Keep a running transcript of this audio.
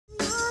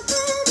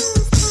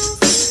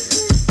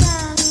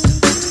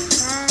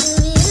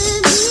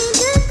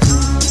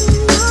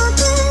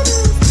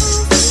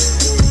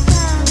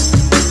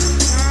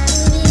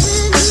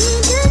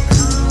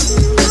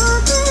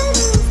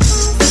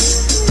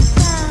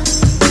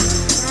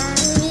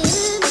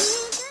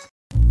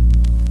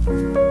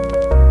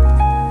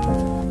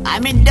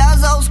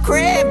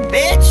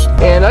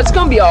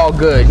be all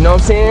good, you know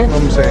what I'm saying? Know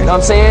what I'm saying? Know what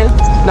I'm saying?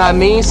 Know what I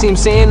mean? See what I'm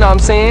saying? Know what I'm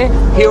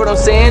saying? Hear what I'm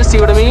saying? See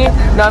what I mean? Know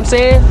what I'm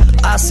saying?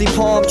 I see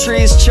palm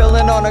trees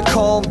chilling on a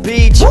calm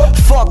beach.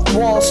 Fuck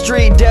Wall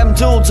Street, them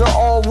dudes are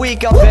all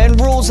weak. I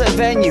bend rules at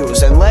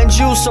venues and lend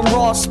you some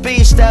raw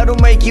speech that'll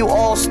make you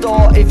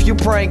all-star if you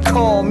prank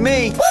call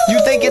me.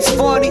 You think it's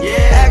funny?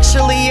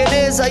 Actually it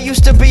is. I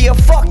used to be a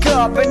fuck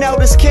up and now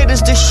this kid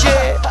is the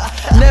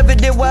shit. Never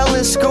did well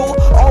in school,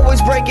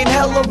 always breaking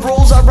hella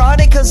rules.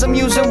 Ironic cause I'm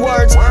using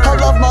words. I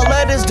love my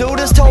letters, dude,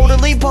 it's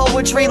totally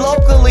poetry.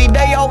 Locally,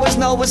 they always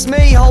know it's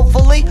me.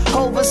 Hopefully,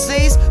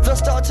 overseas, they'll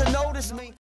start to notice me.